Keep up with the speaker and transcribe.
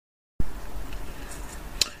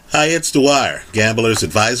Hi, it's Dwyer,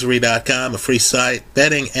 gamblersadvisory.com, a free site,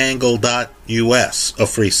 bettingangle.us, a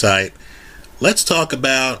free site. Let's talk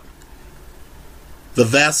about the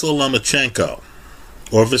Vasyl Lomachenko,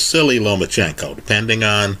 or Vasily Lomachenko, depending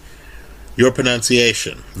on your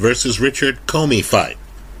pronunciation, versus Richard Commey fight.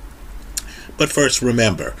 But first,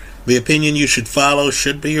 remember, the opinion you should follow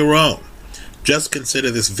should be your own. Just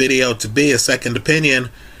consider this video to be a second opinion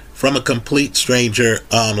from a complete stranger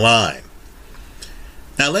online.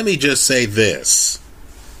 Now, let me just say this.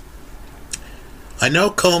 I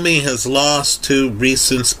know Commey has lost two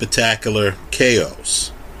recent spectacular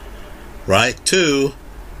KOs, right? To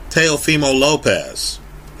Teofimo Lopez,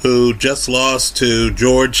 who just lost to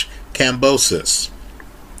George Kambosos,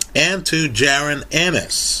 and to Jaron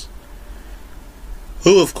Ennis,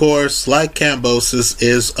 who, of course, like Kambosos,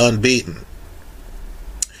 is unbeaten.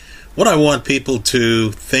 What I want people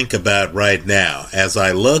to think about right now, as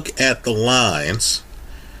I look at the lines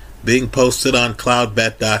being posted on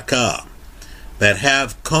cloudbet.com that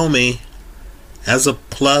have Commey as a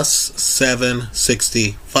plus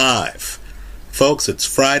 765. Folks, it's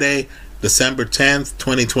Friday, December 10th,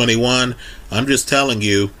 2021. I'm just telling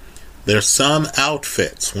you, there's some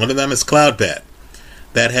outfits, one of them is Cloudbet,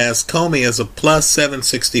 that has Commey as a plus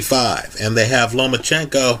 765, and they have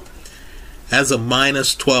Lomachenko as a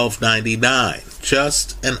minus 1299,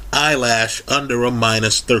 just an eyelash under a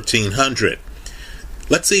minus 1300.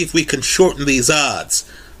 Let's see if we can shorten these odds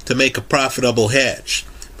to make a profitable hedge.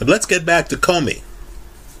 But let's get back to Commey.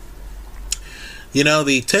 You know,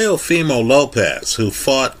 the Teofimo Lopez who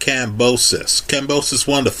fought Kambosos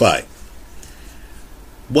won the fight,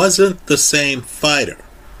 wasn't the same fighter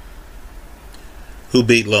who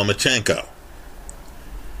beat Lomachenko.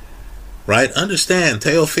 Right? Understand,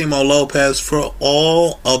 Teofimo Lopez, for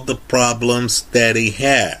all of the problems that he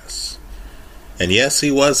has, and yes, he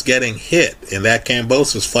was getting hit in that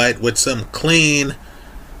Kambosos fight with some clean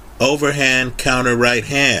overhand counter right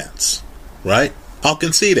hands, right? I'll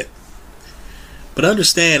concede it. But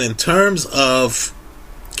understand, in terms of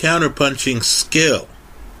counterpunching skill,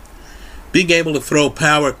 being able to throw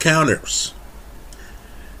power counters,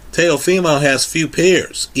 Teofimo has few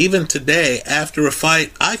peers. Even today, after a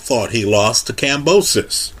fight I thought he lost to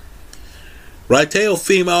Kambosos. Right,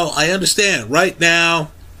 Teofimo, I understand. Right now,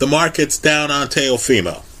 the market's down on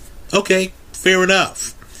Teofimo. Okay, fair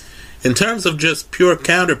enough. In terms of just pure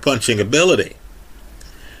counterpunching ability,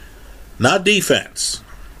 not defense,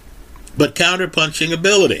 but counterpunching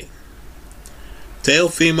ability,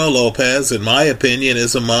 Teofimo Lopez, in my opinion,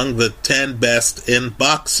 is among the 10 best in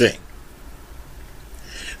boxing.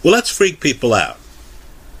 Well, let's freak people out.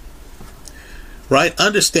 Right?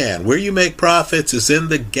 Understand, where you make profits is in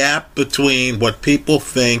the gap between what people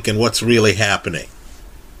think and what's really happening.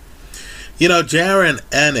 You know, Jaron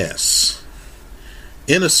Ennis,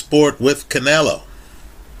 in a sport with Canelo,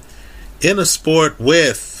 in a sport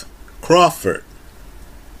with Crawford,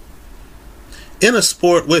 in a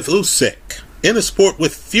sport with Usyk, in a sport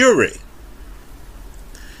with Fury.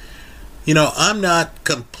 You know, I'm not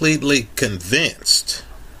completely convinced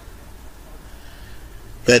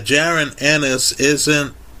that Jaron Ennis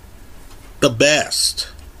isn't the best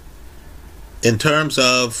in terms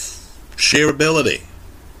of sheer ability,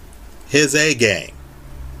 his A game,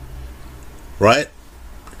 right?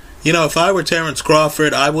 You know, if I were Terence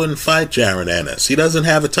Crawford, I wouldn't fight Jaron Ennis. He doesn't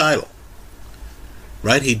have a title,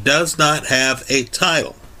 right? He does not have a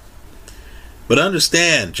title. But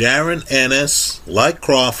understand, Jaron Ennis, like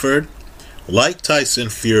Crawford, like Tyson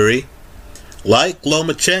Fury, like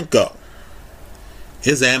Lomachenko,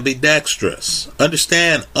 is ambidextrous.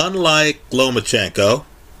 Understand, unlike Lomachenko,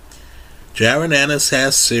 Jaron Ennis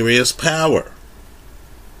has serious power.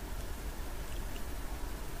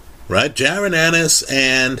 Right? Jaron Ennis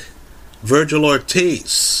and Virgil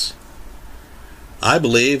Ortiz, I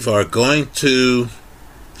believe, are going to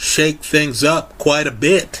shake things up quite a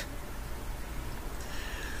bit.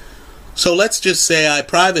 So let's just say I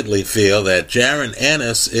privately feel that Jaron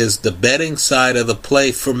Ennis is the betting side of the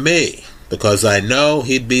play for me, because I know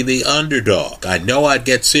he'd be the underdog. I know I'd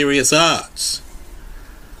get serious odds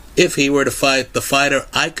if he were to fight the fighter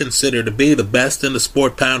I consider to be the best in the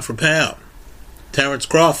sport pound for pound, Terence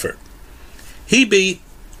Crawford. He beat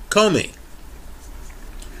Commey.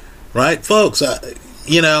 Right, folks?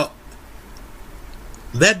 You know,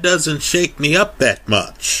 that doesn't shake me up that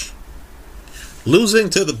much. Losing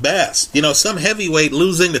to the best, you know, some heavyweight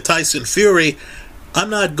losing to Tyson Fury, I'm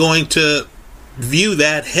not going to view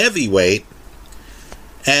that heavyweight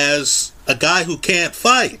as a guy who can't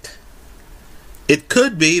fight. It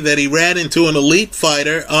could be that he ran into an elite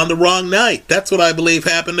fighter on the wrong night. That's what I believe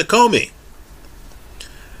happened to Commey.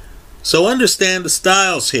 So understand the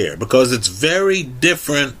styles here, because it's very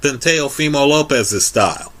different than Teofimo Lopez's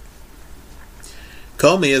style.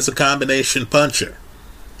 Commey is a combination puncher.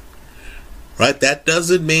 Right? That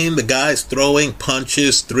doesn't mean the guy's throwing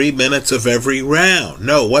punches 3 minutes of every round.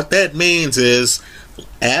 No, what that means is,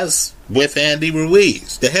 as with Andy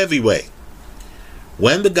Ruiz, the heavyweight,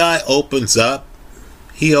 when the guy opens up,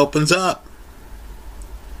 he opens up.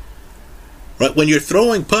 Right? When you're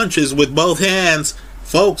throwing punches with both hands,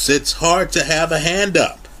 folks, it's hard to have a hand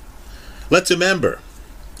up. Let's remember,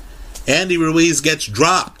 Andy Ruiz gets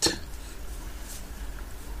dropped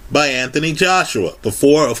by Anthony Joshua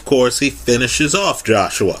before, of course, he finishes off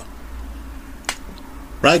Joshua.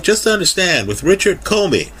 Right? Just understand, with Richard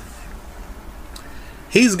Commey,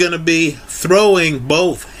 he's going to be throwing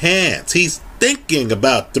both hands. He's thinking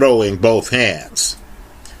about throwing both hands.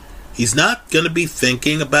 He's not going to be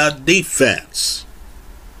thinking about defense.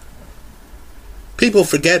 People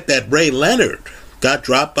forget that Ray Leonard got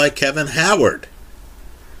dropped by Kevin Howard.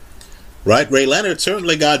 Right? Ray Leonard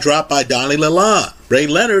certainly got dropped by Donnie Lalonde. Ray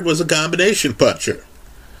Leonard was a combination puncher.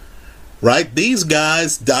 Right? These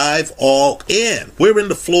guys dive all in. We're in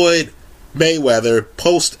the Floyd Mayweather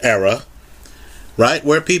post-era, right,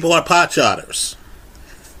 where people are pot shotters.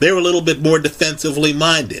 They're a little bit more defensively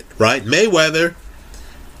minded, right? Mayweather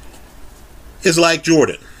is like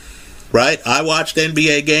Jordan, right? I watched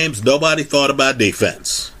NBA games, nobody thought about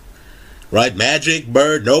defense. Right? Magic,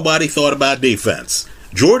 Bird, nobody thought about defense.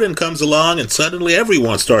 Jordan comes along and suddenly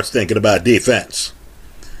everyone starts thinking about defense.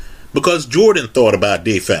 Because Jordan thought about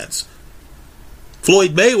defense.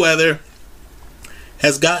 Floyd Mayweather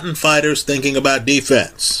has gotten fighters thinking about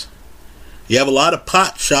defense. You have a lot of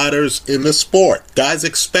pot shotters in the sport. Guys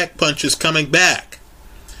expect punches coming back.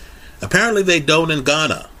 Apparently they don't in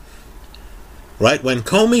Ghana. Right? When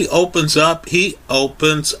Commey opens up, he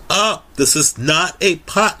opens up. This is not a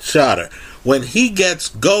pot shotter. When he gets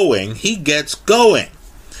going, he gets going.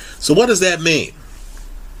 So what does that mean?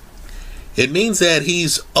 It means that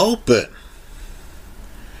he's open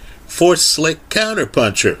for slick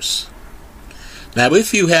counterpunchers. Now,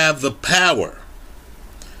 if you have the power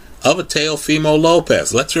of a Teofimo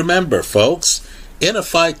Lopez, let's remember, folks, in a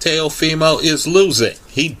fight, Teofimo is losing.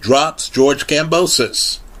 He drops George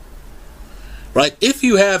Kambosos. Right? If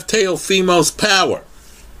you have Teofimo's power,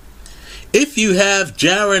 if you have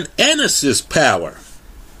Jaron Ennis's power,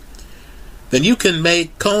 then you can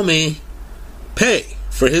make Commey pay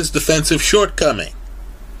for his defensive shortcoming.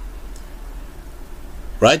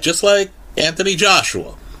 Right? Just like Anthony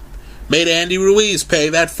Joshua made Andy Ruiz pay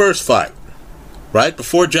that first fight. Right?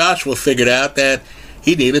 Before Joshua figured out that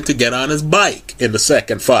he needed to get on his bike in the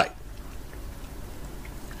second fight.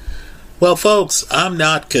 Well, folks, I'm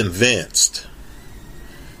not convinced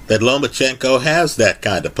that Lomachenko has that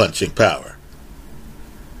kind of punching power.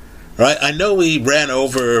 Right? I know he ran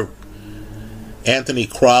over Anthony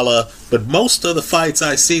Krala, but most of the fights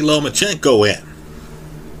I see Lomachenko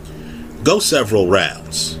in go several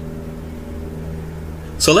rounds.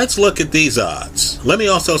 So let's look at these odds. Let me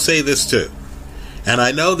also say this too. And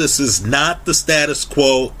I know this is not the status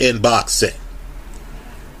quo in boxing.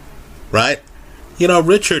 Right? You know,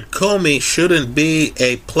 Richard Commey shouldn't be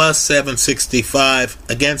a plus 765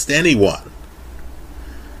 against anyone.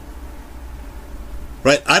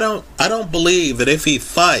 Right? I don't believe that if he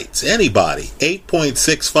fights anybody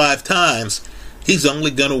 8.65 times, he's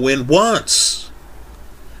only going to win once.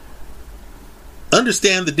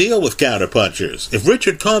 Understand the deal with counterpunchers. If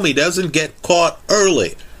Richard Commey doesn't get caught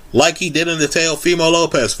early, like he did in the Teofimo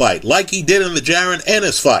Lopez fight, like he did in the Jaron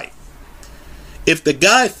Ennis fight, if the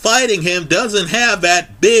guy fighting him doesn't have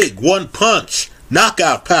that big one-punch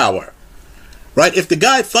knockout power, right? If the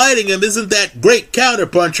guy fighting him isn't that great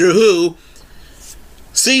counterpuncher who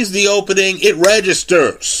sees the opening, it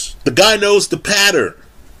registers. The guy knows the pattern.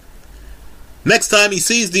 Next time he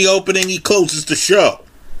sees the opening, he closes the show.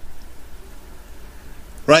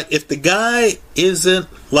 Right? If the guy isn't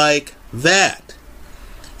like that,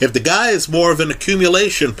 if the guy is more of an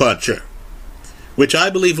accumulation puncher, which I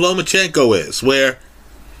believe Lomachenko is, where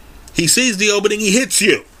he sees the opening, he hits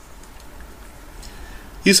you.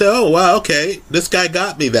 You say, oh, wow, okay, this guy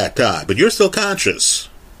got me that time, but you're still conscious.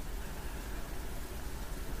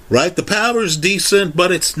 Right? The power's decent,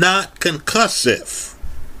 but it's not concussive.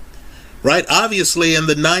 Right? Obviously, in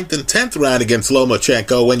the 9th and 10th round against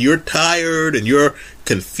Lomachenko, when you're tired and you're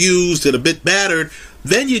confused and a bit battered,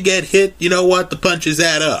 then you get hit, you know what, the punches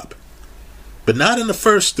add up. But not in the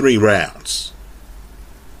first 3 rounds.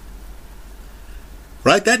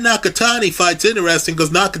 Right? That Nakatani fight's interesting because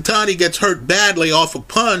Nakatani gets hurt badly off a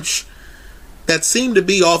punch that seemed to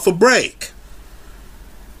be off a break.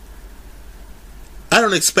 I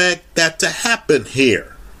don't expect that to happen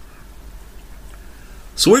here.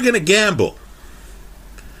 So we're going to gamble.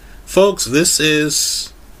 Folks, this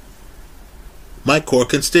is my core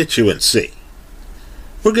constituency.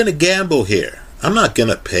 We're going to gamble here. I'm not going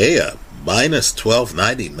to pay a minus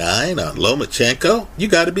 $12.99 on Lomachenko. You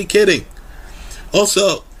got to be kidding.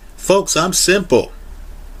 Also, folks, I'm simple.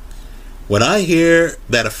 When I hear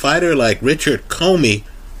that a fighter like Richard Commey,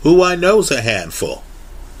 who I know's a handful,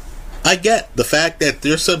 I get the fact that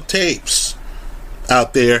there's some tapes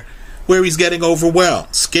out there where he's getting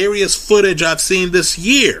overwhelmed. Scariest footage I've seen this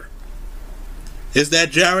year is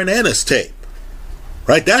that Jaron Ennis tape.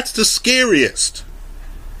 Right? That's the scariest.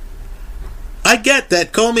 I get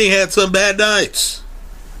that Commey had some bad nights.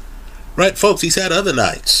 Right, folks, he's had other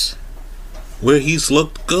nights where he's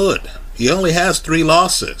looked good. He only has 3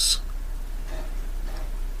 losses.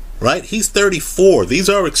 Right? He's 34. These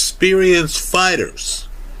are experienced fighters.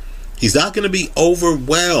 He's not going to be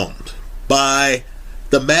overwhelmed by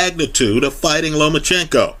the magnitude of fighting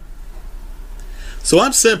Lomachenko. So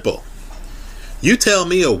I'm simple. You tell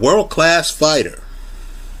me a world-class fighter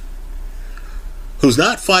who's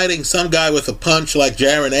not fighting some guy with a punch like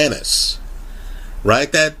Jaron Ennis.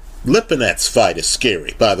 Right? That Lipinets fight is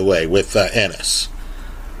scary, by the way, with Ennis.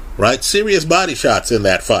 Right? Serious body shots in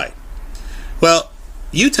that fight. Well,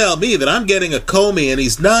 you tell me that I'm getting a Commey and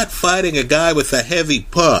he's not fighting a guy with a heavy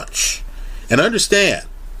punch. And understand,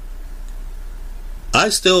 I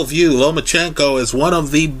still view Lomachenko as one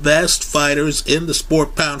of the best fighters in the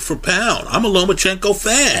sport pound for pound. I'm a Lomachenko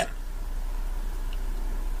fan.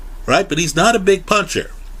 Right? But he's not a big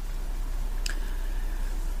puncher.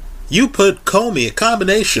 You put Commey, a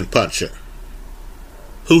combination puncher,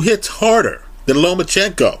 who hits harder than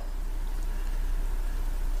Lomachenko,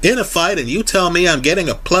 in a fight, and you tell me I'm getting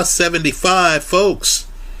a plus 75, folks,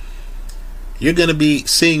 you're going to be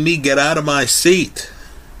seeing me get out of my seat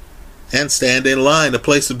and stand in line to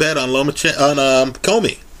place a bet on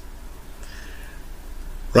Commey.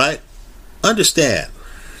 Right? Understand,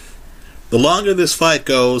 the longer this fight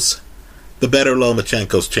goes, the better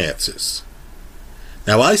Lomachenko's chances.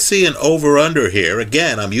 Now, I see an over-under here.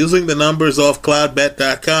 Again, I'm using the numbers off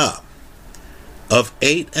cloudbet.com of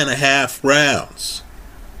 8.5 rounds.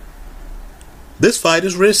 This fight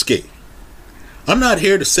is risky. I'm not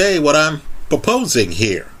here to say what I'm proposing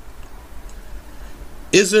here.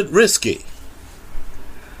 Is it risky?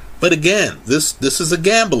 But again, this is a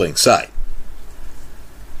gambling site.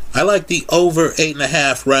 I like the over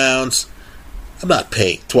 8.5 rounds. I'm not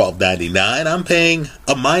paying $12.99. I'm paying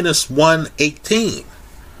a minus 118.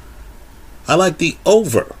 I like the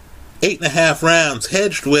over 8.5 rounds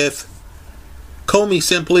hedged with Commey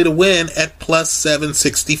simply to win at plus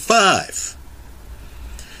 765.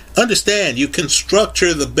 Understand, you can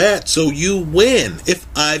structure the bet so you win if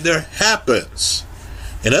either happens.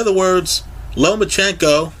 In other words,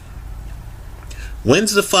 Lomachenko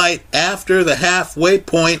wins the fight after the halfway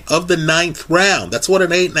point of the 9th round. That's what an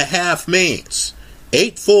 8.5 means.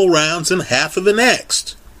 8 full rounds and half of the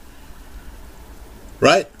next.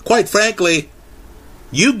 Right? Quite frankly,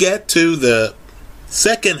 you get to the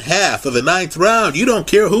second half of the 9th round, you don't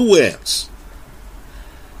care who wins.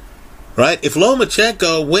 Right? If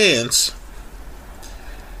Lomachenko wins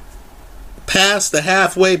past the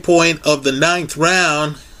halfway point of the 9th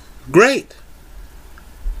round, great.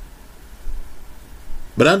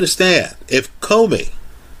 But understand, if Commey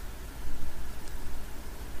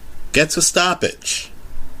gets a stoppage,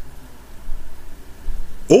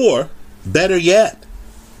 or better yet,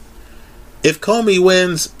 if Commey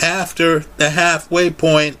wins after the halfway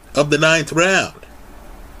point of the 9th round,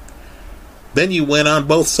 then you win on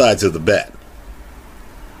both sides of the bet.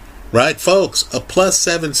 Right, folks? A plus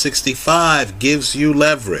 765 gives you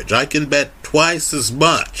leverage. I can bet twice as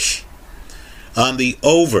much on the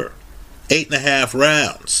over 8.5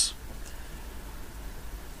 rounds.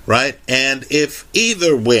 Right? And if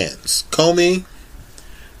either wins, Commey,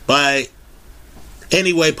 by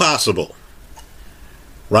any way possible,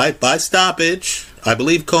 right, by stoppage, I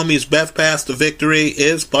believe Comey's best path to victory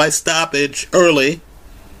is by stoppage early.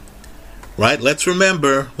 Right? Let's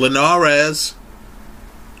remember, Linares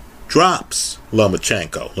drops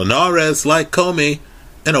Lomachenko. Linares, like Commey,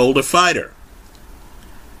 an older fighter.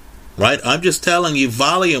 Right? I'm just telling you,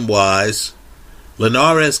 volume-wise,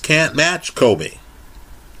 Linares can't match Commey.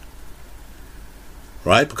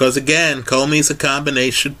 Right? Because again, Comey's a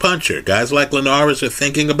combination puncher. Guys like Linares are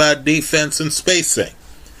thinking about defense and spacing.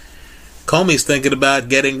 Comey's thinking about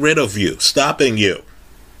getting rid of you, stopping you.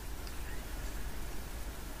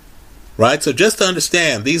 Right? So just to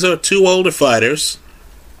understand, these are 2 older fighters.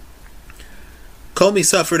 Commey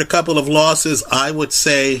suffered a couple of losses, I would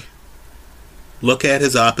say, look at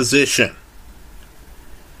his opposition.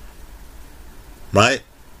 Right?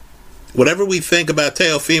 Whatever we think about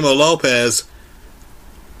Teofimo Lopez,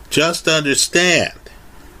 just understand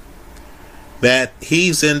that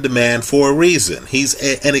he's in demand for a reason. He's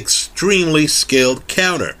an extremely skilled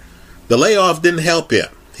counter. The layoff didn't help him.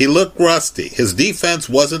 He looked rusty. His defense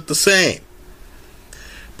wasn't the same.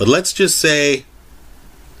 But let's just say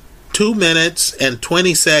 2 minutes and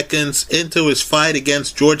 20 seconds into his fight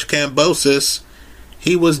against George Kambosos,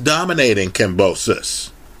 he was dominating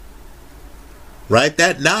Kambosos. Right?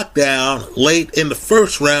 That knockdown late in the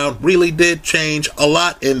first round really did change a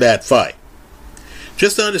lot in that fight.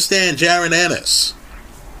 Just understand Jaron Ennis.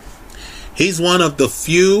 He's one of the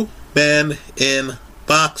few men in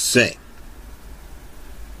boxing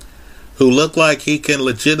who look like he can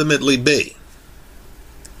legitimately be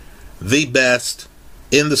the best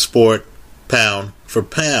in the sport, pound for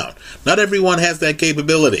pound. Not everyone has that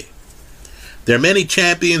capability. There are many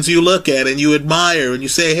champions you look at and you admire and you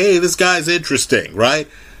say, hey, this guy's interesting, right?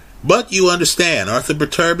 But you understand, Arthur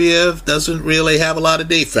Beterbiev doesn't really have a lot of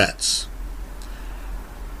defense.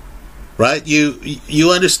 Right?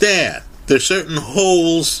 You understand there's certain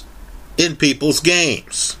holes in people's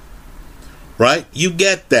games. Right? You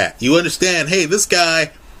get that. You understand, hey, this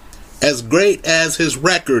guy, as great as his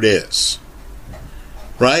record is,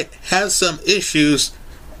 right, has some issues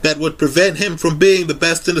that would prevent him from being the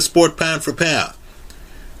best in the sport pound for pound.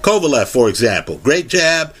 Kovalev, for example, great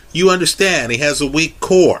jab. You understand he has a weak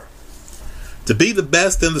core. To be the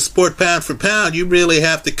best in the sport pound for pound, you really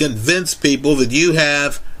have to convince people that you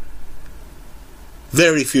have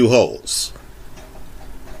very few holes.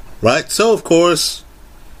 Right? So, of course,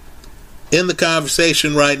 in the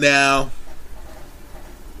conversation right now,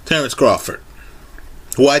 Terence Crawford,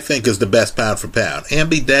 who I think is the best pound for pound.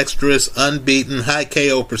 Ambidextrous, unbeaten, high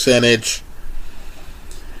KO percentage.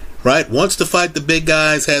 Right? Wants to fight the big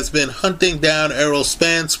guys, has been hunting down Errol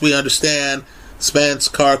Spence. We understand Spence,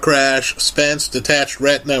 car crash, Spence, detached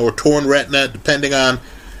retina or torn retina, depending on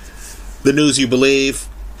the news you believe.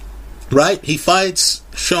 Right? He fights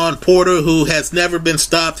Sean Porter, who has never been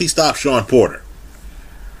stopped. He stopped Sean Porter.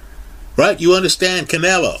 Right? You understand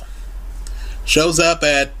Canelo. Shows up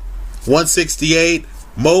at 168,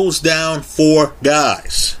 mows down 4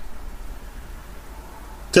 guys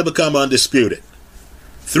to become undisputed.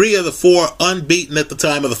 3 of the 4 unbeaten at the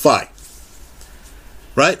time of the fight.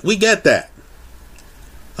 Right? We get that.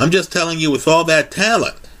 I'm just telling you, with all that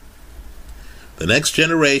talent, the next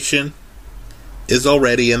generation is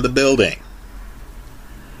already in the building.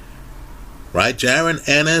 Right? Jaron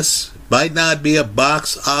Ennis might not be a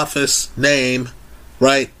box office name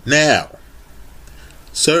right now.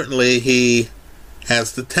 Certainly he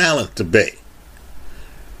has the talent to be.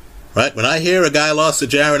 Right? When I hear a guy lost to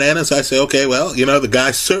Jaron Ennis, I say, okay, well, the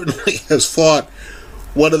guy certainly has fought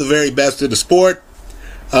one of the very best in the sport.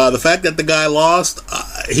 The fact that the guy lost,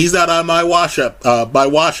 he's not on my washed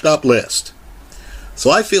up list. So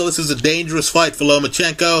I feel this is a dangerous fight for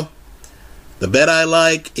Lomachenko. The bet I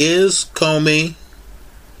like is Comey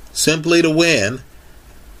simply to win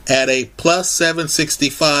at a plus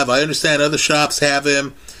 765. I understand other shops have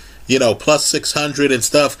him, plus 600 and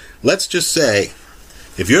stuff. Let's just say,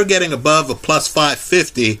 if you're getting above a plus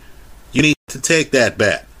 550, you need to take that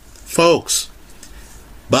bet. Folks,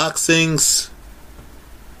 boxing's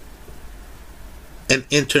an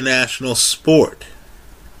international sport.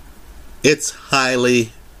 It's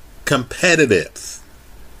highly competitive.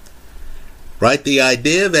 Right? The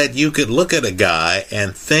idea that you could look at a guy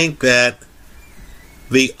and think that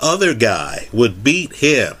the other guy would beat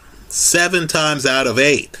him 7 times out of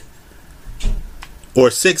 8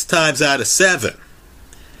 or 6 times out of 7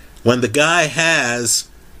 when the guy has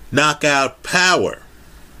knockout power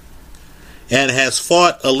and has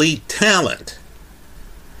fought elite talent,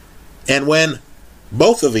 and when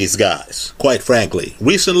both of these guys, quite frankly,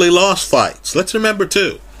 recently lost fights. Let's remember,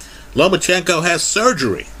 too, Lomachenko has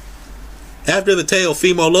surgery after the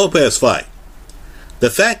Teofimo Lopez fight. The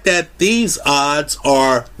fact that these odds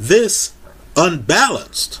are this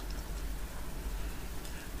unbalanced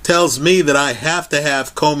tells me that I have to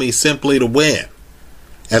have Comey simply to win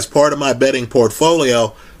as part of my betting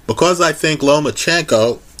portfolio, because I think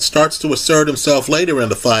Lomachenko starts to assert himself later in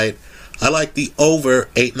the fight. I like the over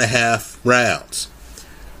 8.5 rounds.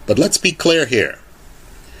 But let's be clear here.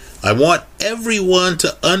 I want everyone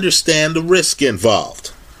to understand the risk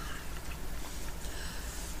involved.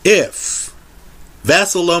 If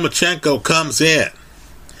Vasyl Lomachenko comes in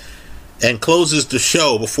and closes the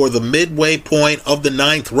show before the midway point of the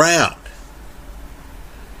 9th round,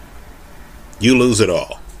 you lose it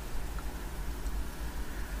all.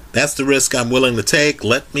 That's the risk I'm willing to take.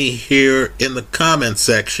 Let me hear in the comment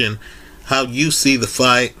section how you see the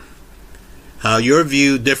fight, how your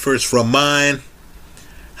view differs from mine,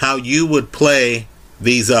 how you would play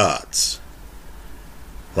these odds.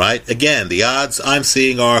 Right? Again, the odds I'm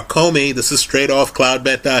seeing are Comey, this is straight off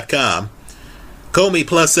cloudbet.com, Comey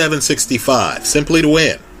plus 765, simply to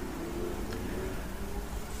win.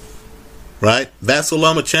 Right? Vasyl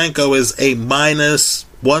Lomachenko is a minus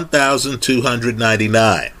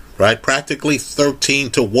 1,299. Right? Practically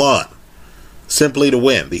 13 to 1. Simply to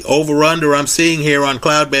win. The over-under I'm seeing here on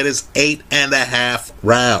Cloudbet is 8.5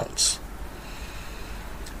 rounds.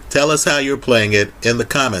 Tell us how you're playing it in the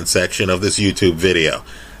comment section of this YouTube video.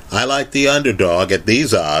 I like the underdog at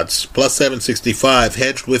these odds, plus 765,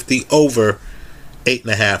 hedged with the over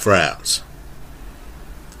 8.5 rounds.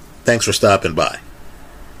 Thanks for stopping by.